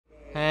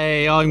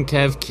Hey, I'm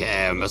Kev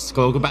Kim.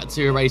 Welcome back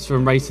to your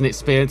RaceRoom racing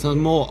experience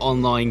and more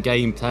online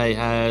gameplay.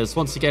 As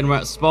once again we're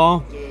at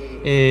Spa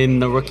in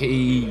the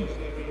rookie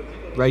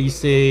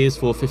races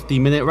for a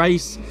 15-minute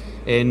race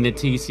in the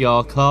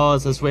TCR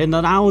cars as we're in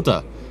an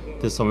Alda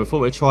this time. We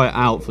thought we'd try it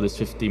out for this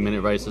 15-minute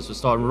race as we're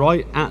starting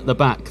right at the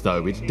back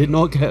though. We did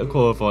not get a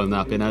qualifying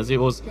lap in as it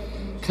was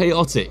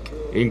chaotic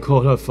in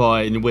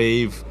qualifying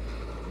with...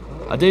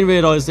 I didn't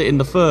realise it in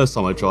the first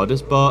time I tried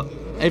this, but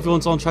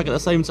everyone's on track at the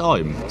same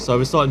time. So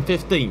we're starting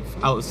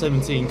 15th out of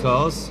 17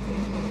 cars.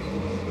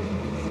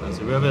 Let's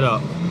rev it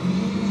up. We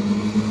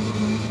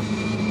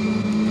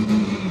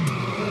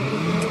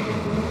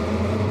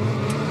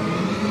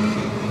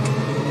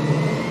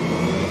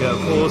get a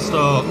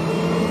 4-star.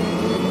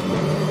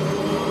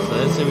 So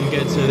let's see if we can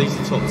get to at least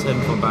the top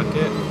 10 from back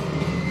here.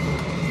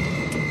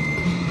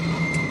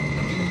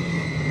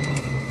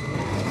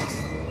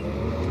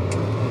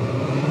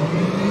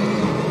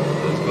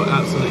 It's got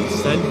absolutely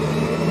sent.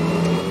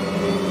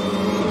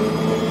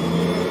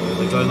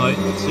 Going like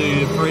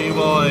 2, 3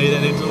 wide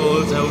and into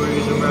towards El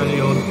Rouge and Rally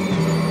on.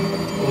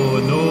 Oh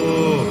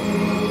no!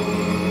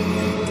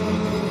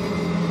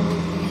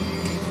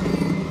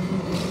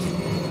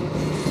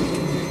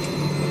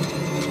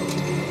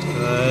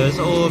 There's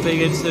all a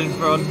big incident in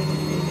front.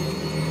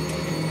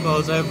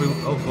 Cars everywhere.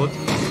 Oh god.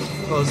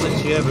 Cars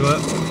literally everywhere.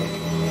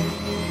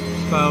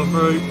 Power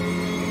through.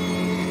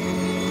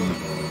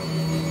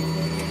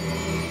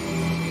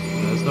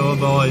 There's no one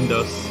behind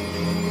us.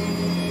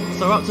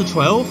 So we're up to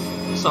 12.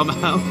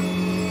 Somehow.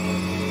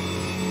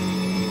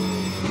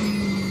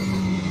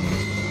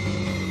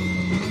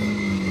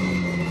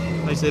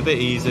 Makes it a bit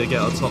easier to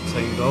get our top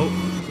 10 goal.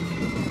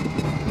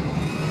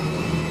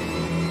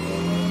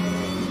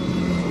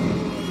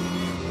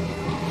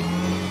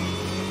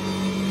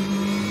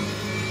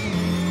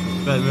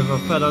 Better with a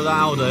fellow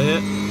Lauda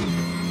here.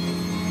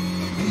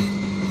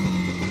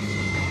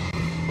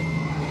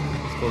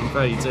 It's gone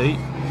very deep.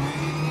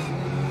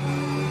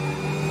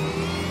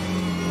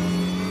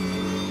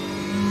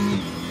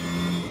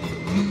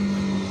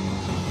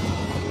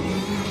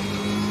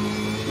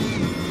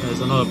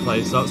 Another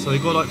place up, so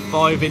we've got like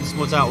 5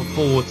 instruments out of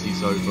 40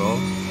 so far.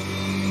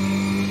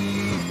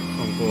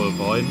 I'm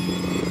qualified.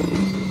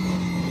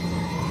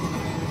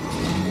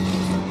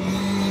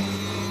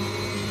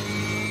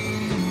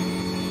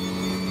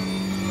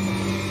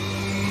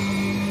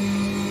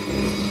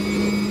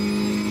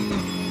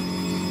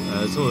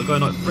 So we're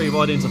going like 3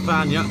 wide into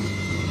Fania.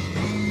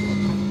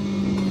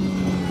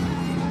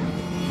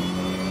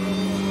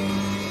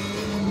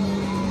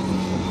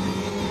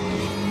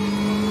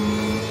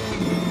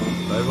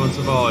 Everyone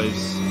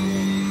survives.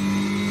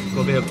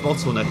 Got a bit of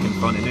bottleneck in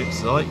front in it,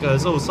 so it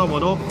goes, oh,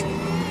 someone off.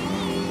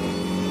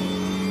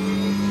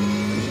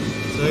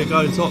 So there you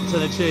go, top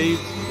 10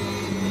 achieved.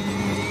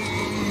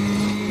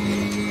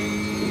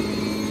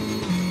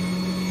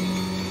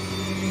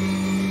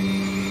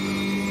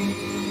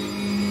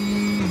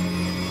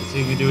 See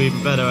if we do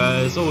even better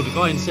as, oh, the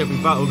guy in set we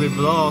battled with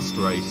last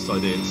race I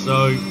did,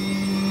 so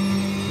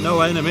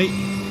no enemy.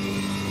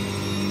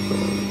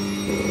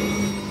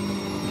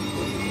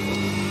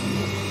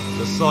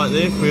 Just like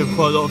this, we have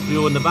quite a lot of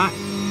fuel in the back.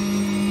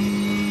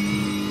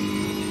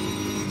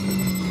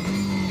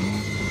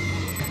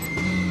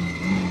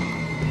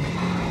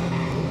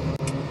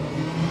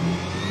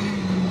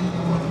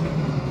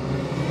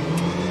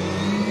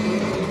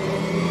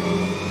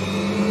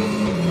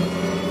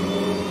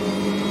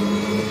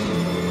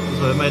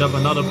 So we've made up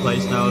another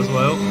place now as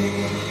well.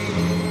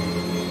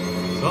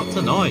 So up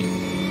to 9.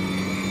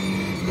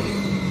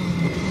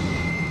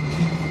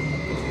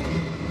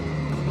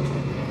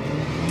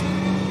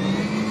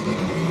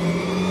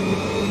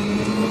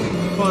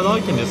 Quite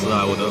liking this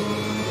Lauda.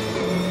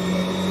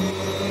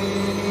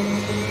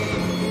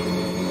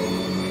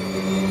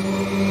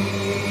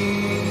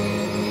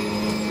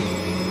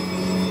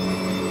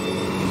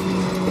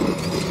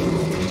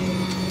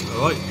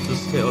 Alright,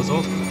 just hit us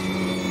off.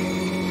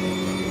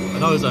 I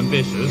know it's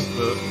ambitious,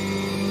 but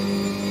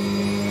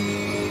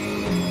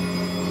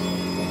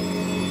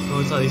it's not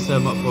exactly set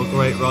him up for a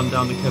great run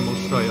down the Kemmel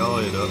Straight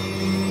either.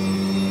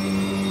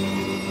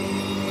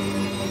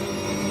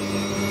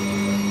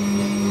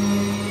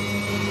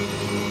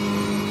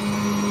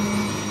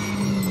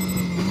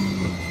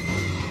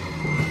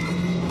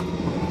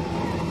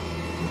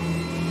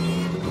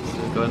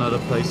 Got another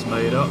place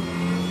made up.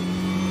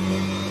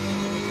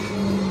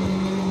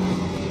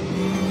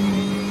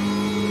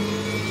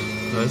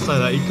 No, say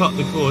that, he cut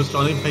the course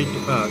trying to make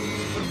it back.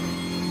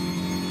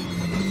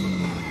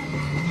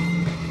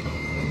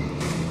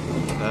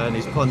 And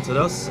he's punted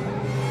us.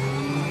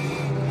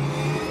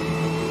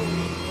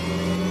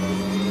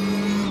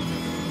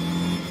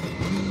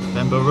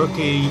 Remember,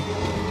 rookie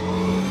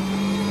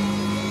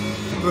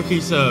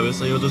service,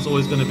 so there's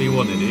always going to be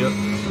one idiot.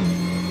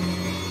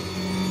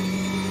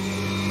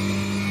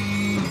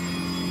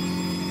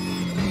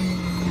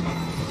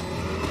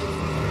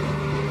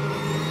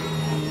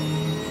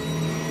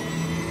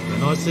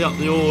 Nicely up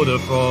the order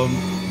from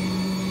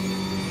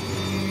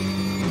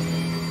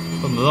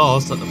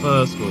last at the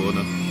first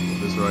corner of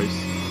this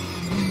race.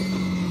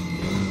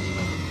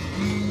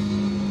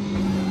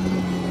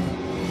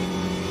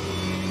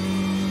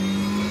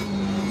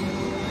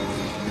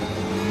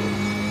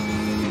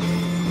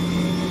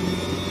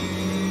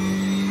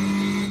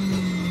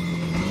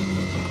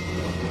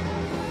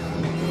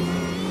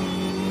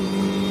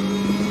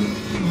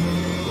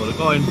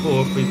 guy in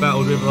fourth we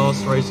battled with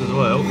last race as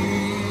well.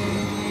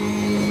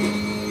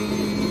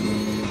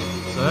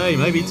 So hey,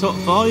 maybe top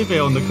 5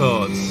 here on the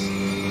cards.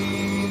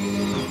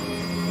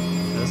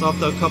 As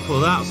after a couple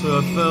of laps, we're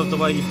a third of the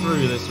way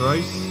through this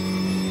race.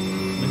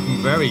 Looking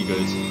very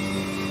good.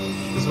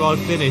 This is where I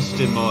finished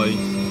in my...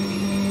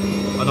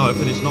 I know I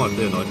finished 9th,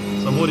 didn't I?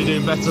 So I'm already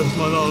doing better than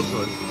my last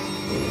one.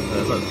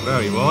 That's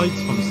very wide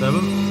from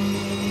 7th.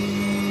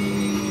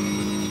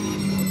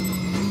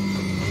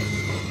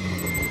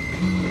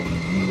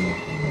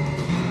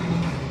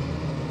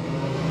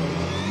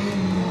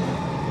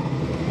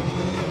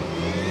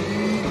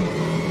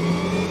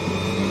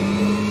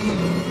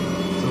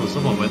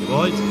 Someone went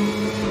wide.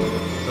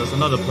 So there's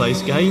another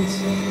place gained.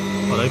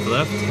 Oh, they've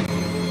left.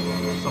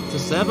 It's up to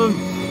 7.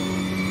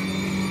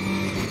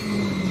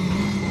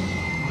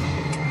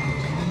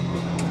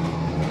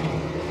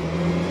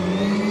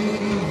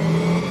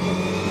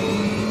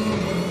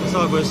 It's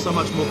like we're so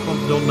much more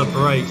confident on the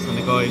brakes than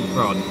the guy in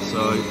front.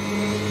 So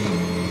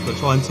we'll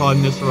try and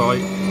time this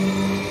right.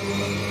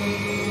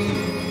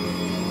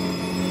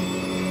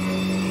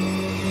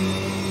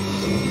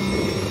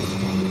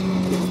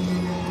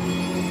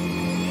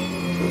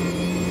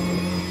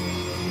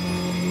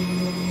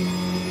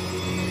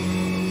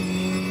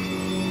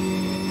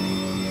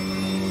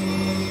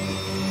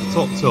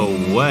 Top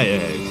two way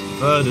ahead.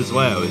 Third as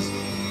well is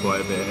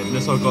quite a bit ahead.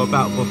 Unless I've got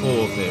about for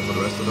 4th here for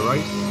the rest of the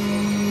race.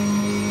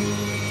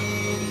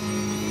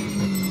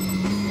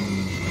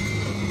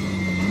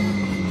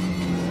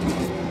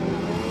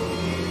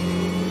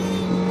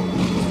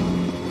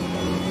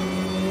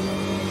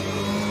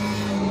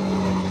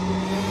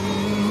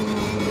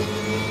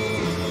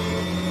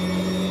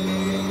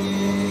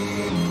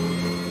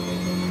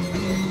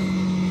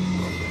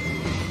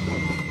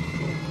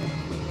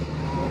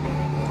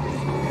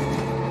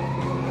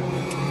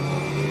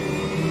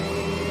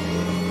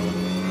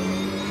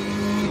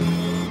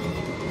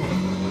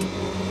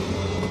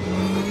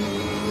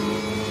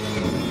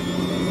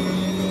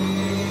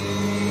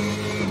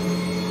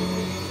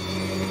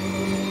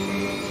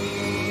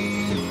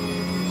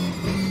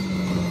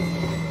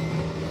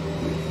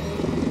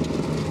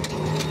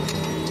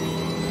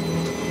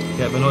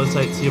 Yeah, but not to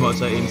take too much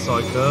that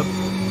inside curve.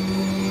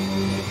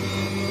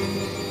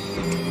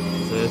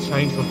 So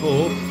change for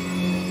 4th.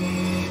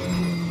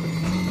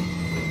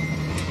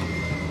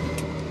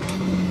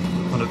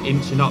 Kind of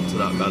inching up to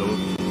that battle.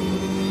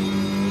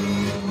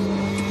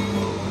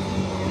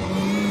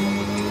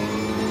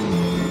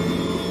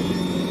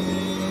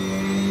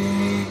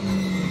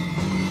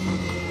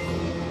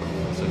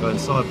 So going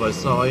side by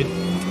side.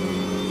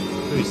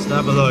 Ooh,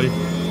 Stabilo.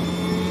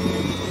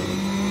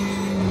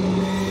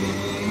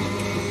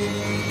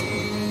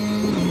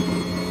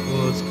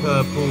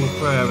 Curb pull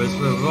prayer as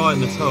we're right in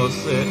the tail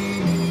sit.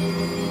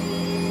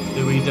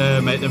 Do we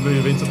dare make the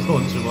move into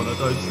Ponchimon? I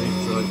don't think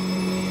so.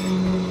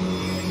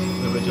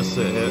 Then we just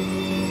sit here.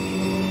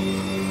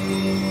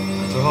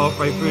 So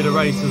halfway through the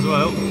race as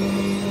well.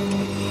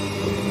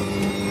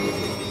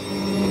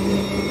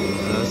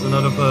 There's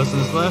another person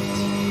that's left.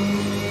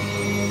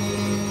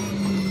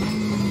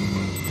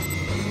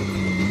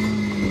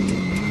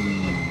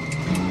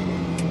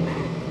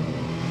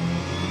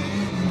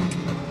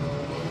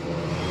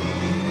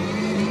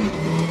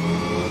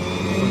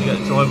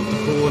 Drive up the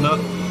corner.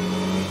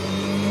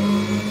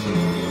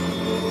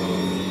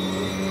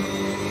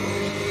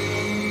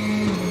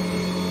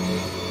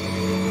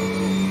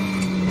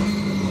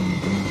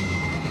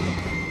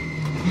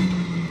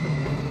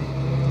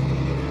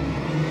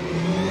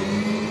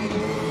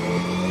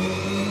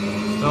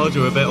 Told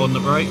you a bit on the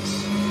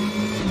brakes.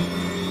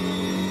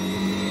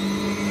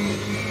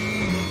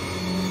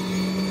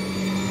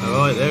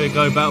 Alright, there we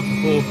go, battle for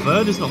 4th.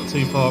 Third is not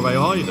too far away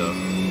either.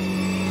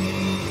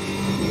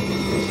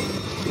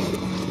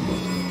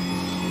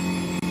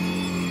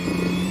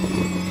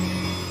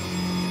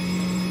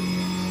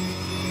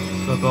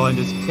 Behind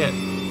us kept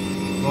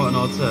right on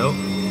our tail.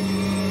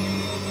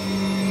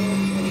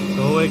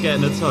 So we're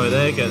getting a tow,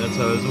 they're getting a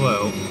tow as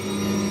well.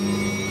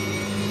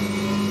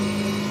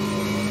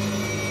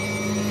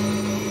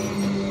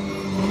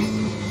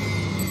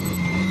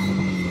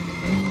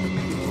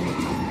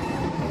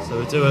 So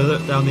we do a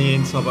look down the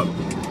inside, but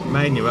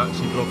mainly we're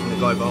actually blocking the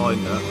guy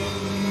behind that.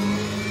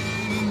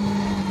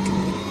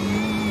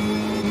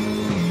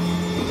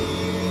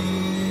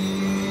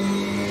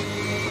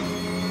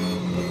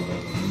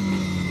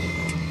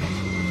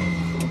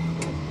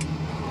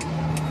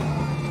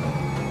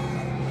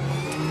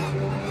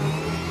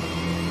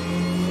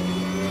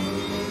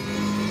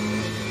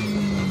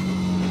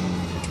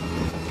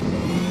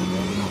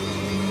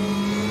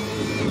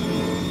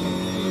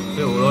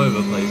 All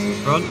over the place in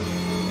front.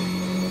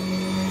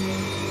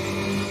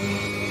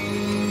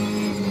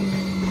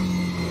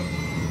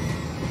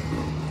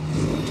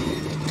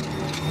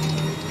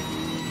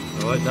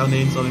 Alright, down the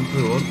inside and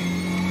through on.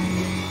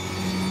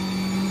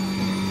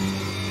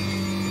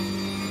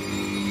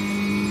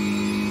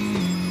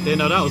 Didn't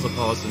know that was a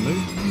passing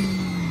move.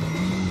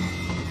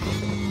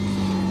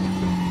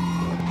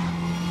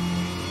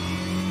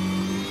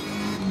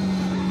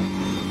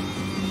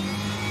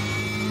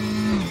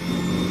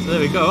 There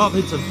we go, up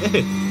into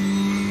 5th.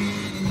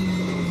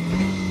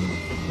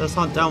 Let's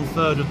hunt down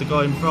 3rd with the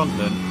guy in front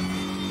then.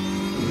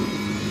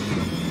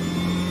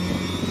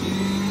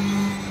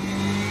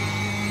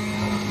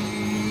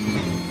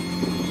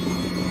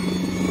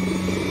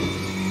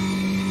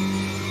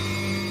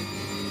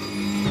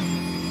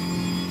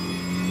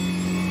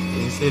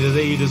 You can see the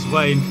leaders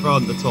way in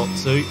front, the top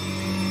 2.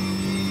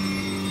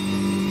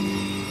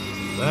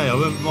 Hey, I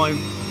wouldn't mind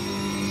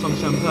some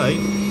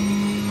champagne.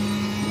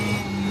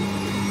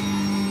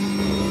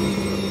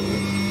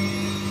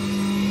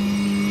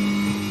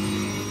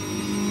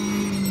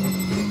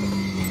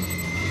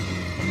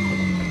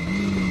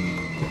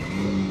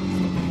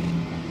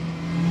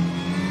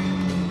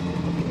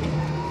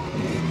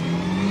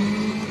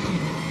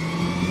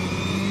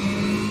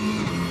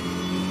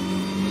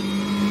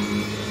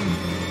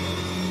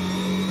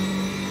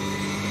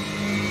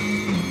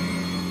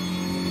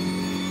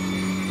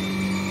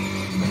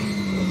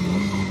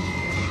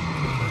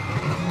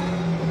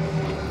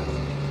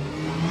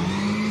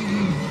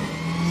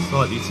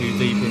 Slightly too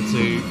deep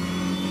into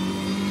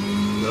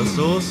the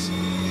sauce.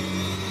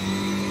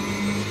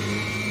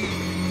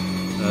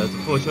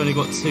 Unfortunately, only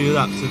got 2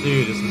 laps to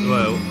do this as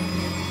well.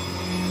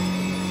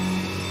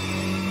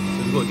 So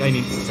we've got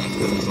gaining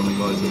seconds on the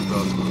guys in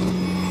front.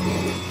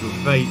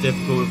 It's very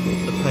difficult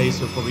with the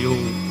pace we're probably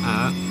all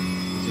at.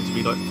 It seems to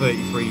be like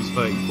 33s,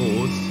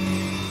 34s.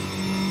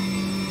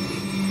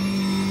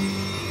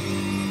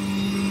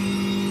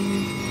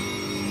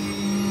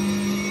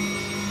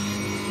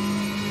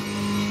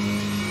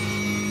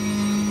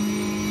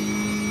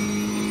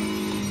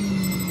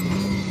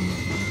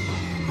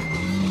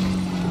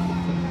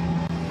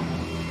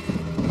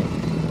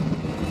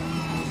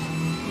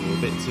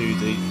 Too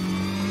deep.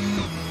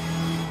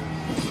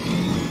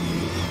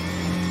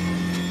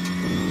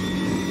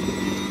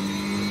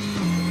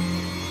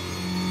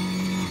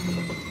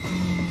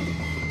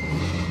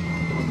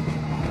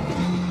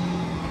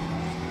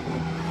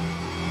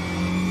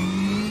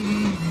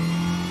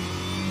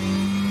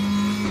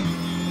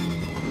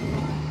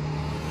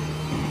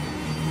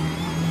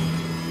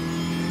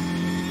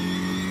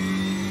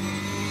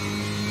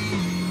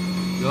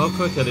 We are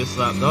quicker this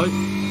lap though.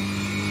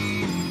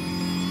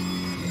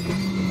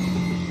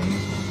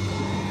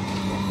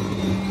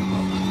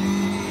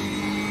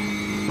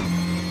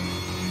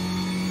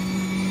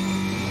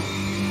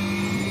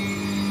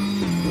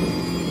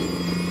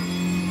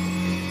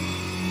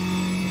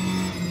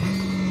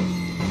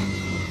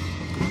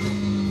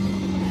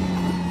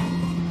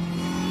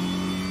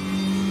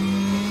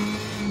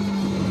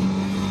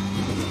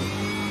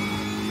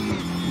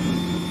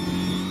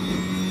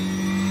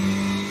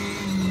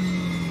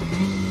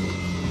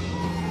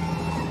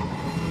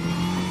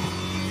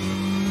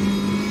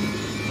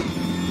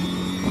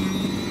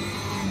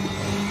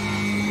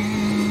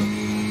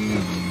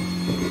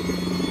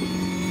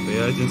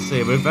 As you can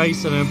see, we're very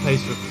similar in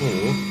pace with 4,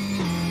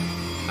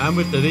 and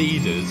with the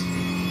leaders,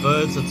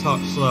 3rd's a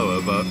touch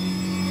slower, but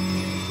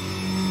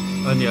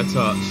only a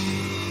touch.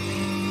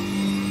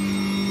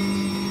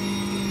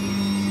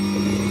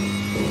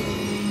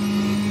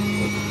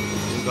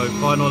 Here we go,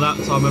 final lap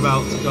time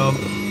about to come.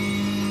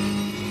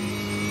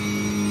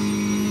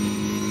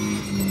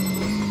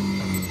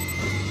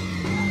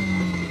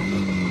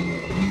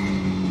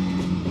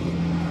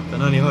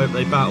 Can only hope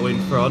they battle in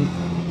front.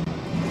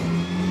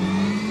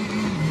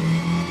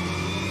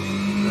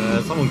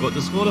 Someone got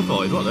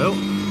disqualified, what the hell?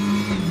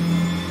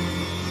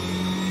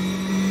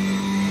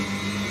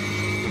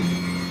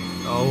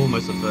 Oh,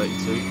 almost a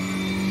 32.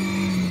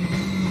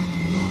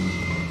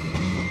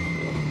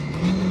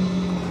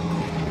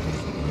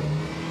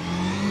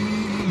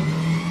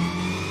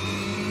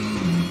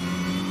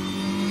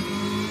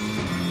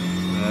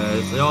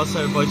 They are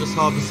set by just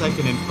half a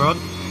second in front.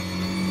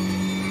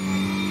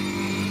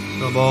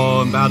 Come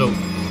on, battle.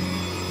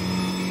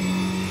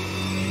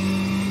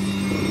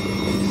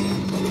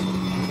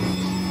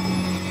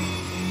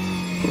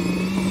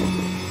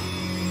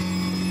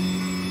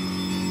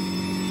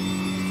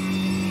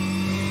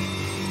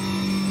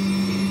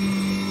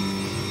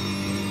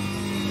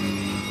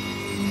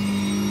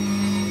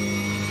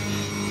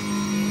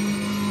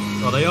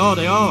 Oh,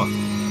 they are.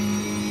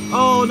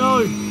 Oh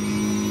no!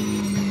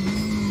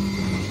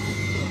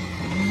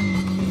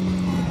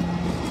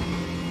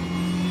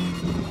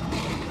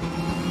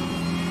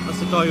 That's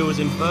the guy who was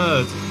in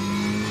 3rd.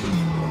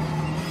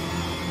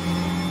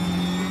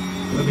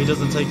 Hope he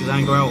doesn't take his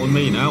anger out on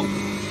me now.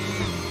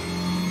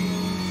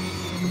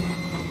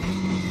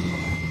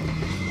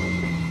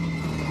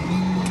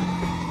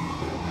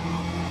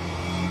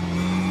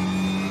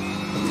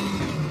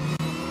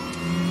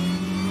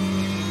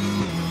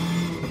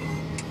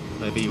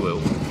 Maybe he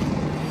will.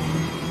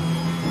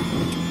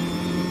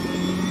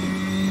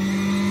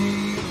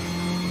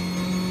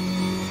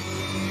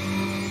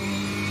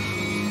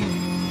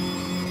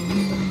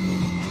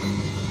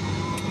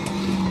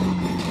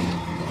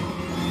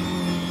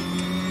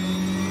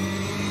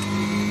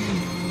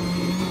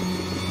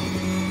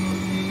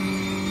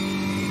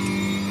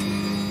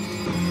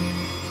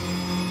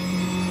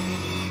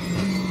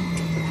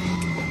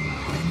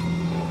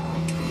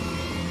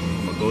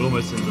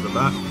 almost into the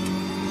back.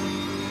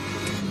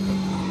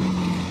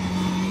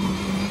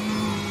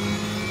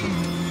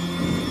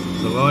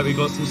 So right, we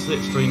got some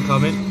slipstream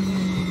coming.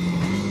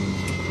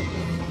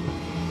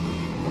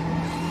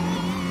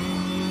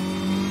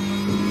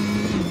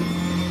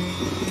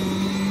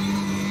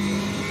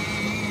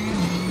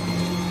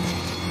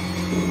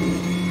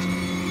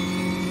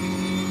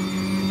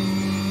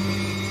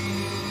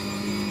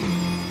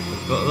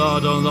 Got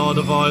Lada on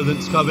Lada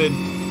violence coming.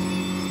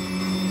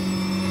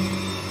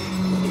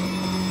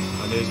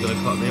 I knew he was going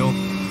to cut me off.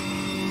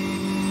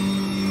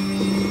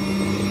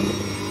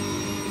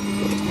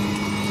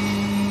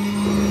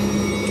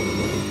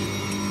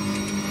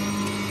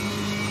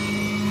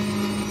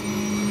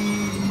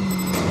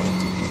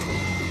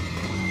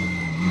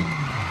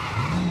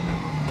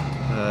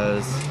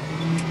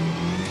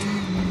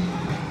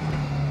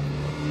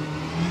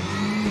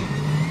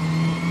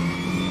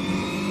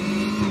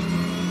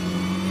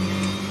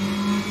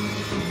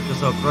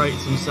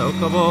 Brakes himself,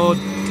 come on!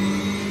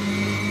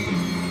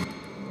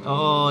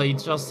 Oh, he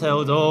just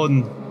held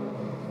on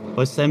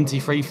by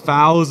 73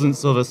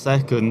 thousandths of a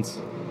second.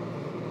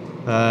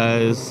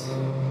 That's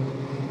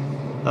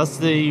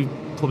the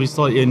probably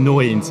slightly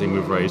annoying thing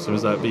with RaceRoom,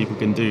 is that people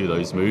can do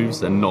those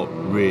moves and not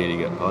really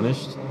get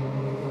punished.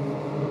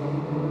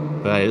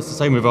 But it's the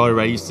same with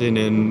iRacing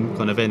and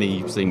kind of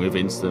anything with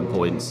instant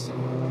points.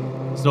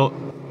 It's not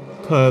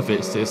a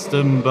perfect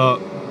system,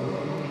 but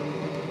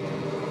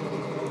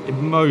it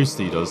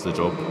mostly does the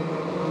job.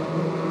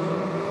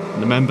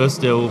 And remember,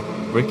 still,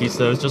 Ricky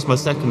says just my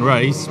second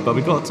race, but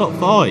we got a top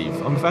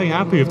 5. I'm very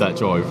happy with that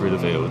drive through the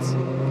fields.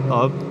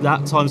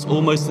 That time's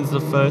almost into the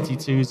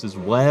 32s as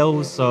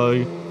well,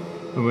 so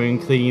we're in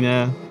clean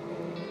air.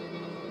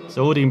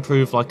 So already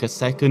improved like a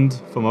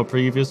second from our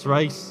previous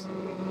race.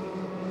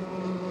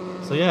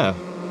 So yeah,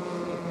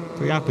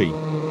 pretty happy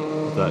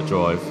with that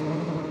drive.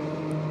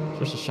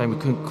 Just a shame we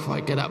couldn't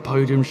quite get that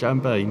podium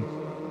champagne.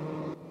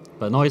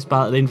 But nice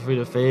battling through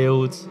the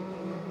fields.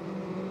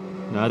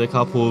 Had a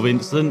couple of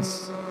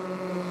incidents,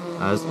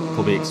 as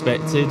probably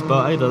expected,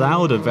 but it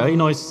allowed a very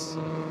nice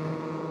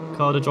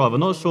car to drive. I'm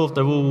not sure if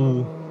they're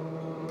all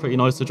pretty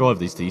nice to drive,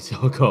 these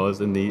TCR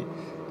cars in the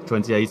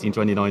 2018,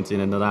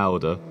 2019 and the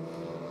Lauda.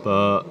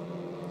 But,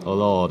 or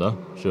Lada,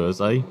 should I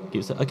say.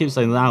 I keep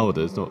saying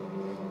Lauda, it's a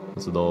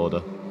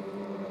Lada.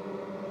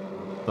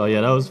 But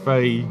yeah, that was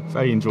very,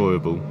 very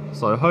enjoyable.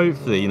 So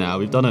hopefully now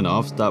we've done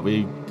enough that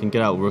we can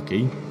get out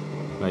Rookie.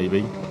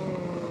 Maybe.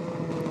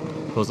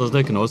 Because I was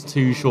looking, I was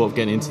too short of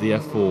getting into the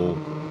F4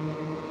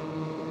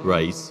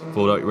 race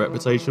for like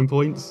reputation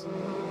points.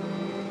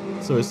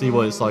 So we'll see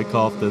what it's like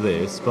after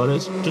this. But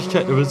let's just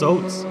check the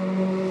results.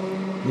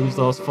 These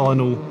last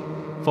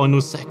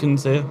final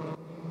seconds here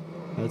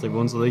as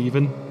everyone's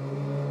leaving.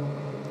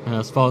 And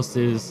as fast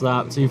as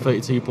lap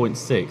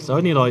 232.6. So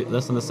only like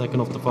less than a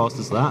second off the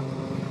fastest lap.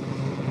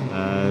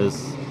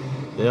 As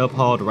the Up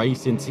Hard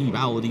Racing Team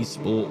Audi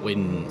Sport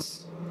wins.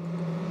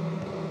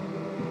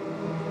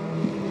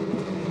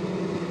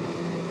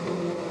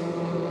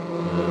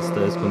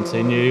 Let's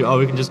continue. Oh,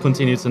 we can just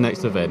continue to the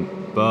next event.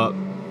 But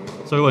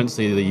so we won't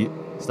see the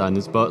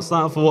standards. But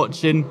thank you for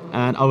watching,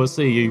 and I will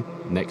see you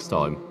next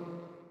time.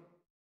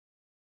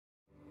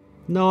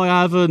 No, I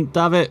haven't.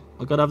 Damn it!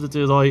 I'm gonna have to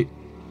do like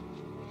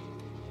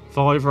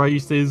 5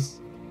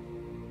 races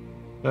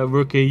at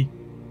Rookie.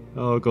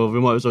 Oh god, we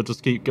might as well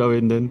just keep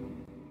going then.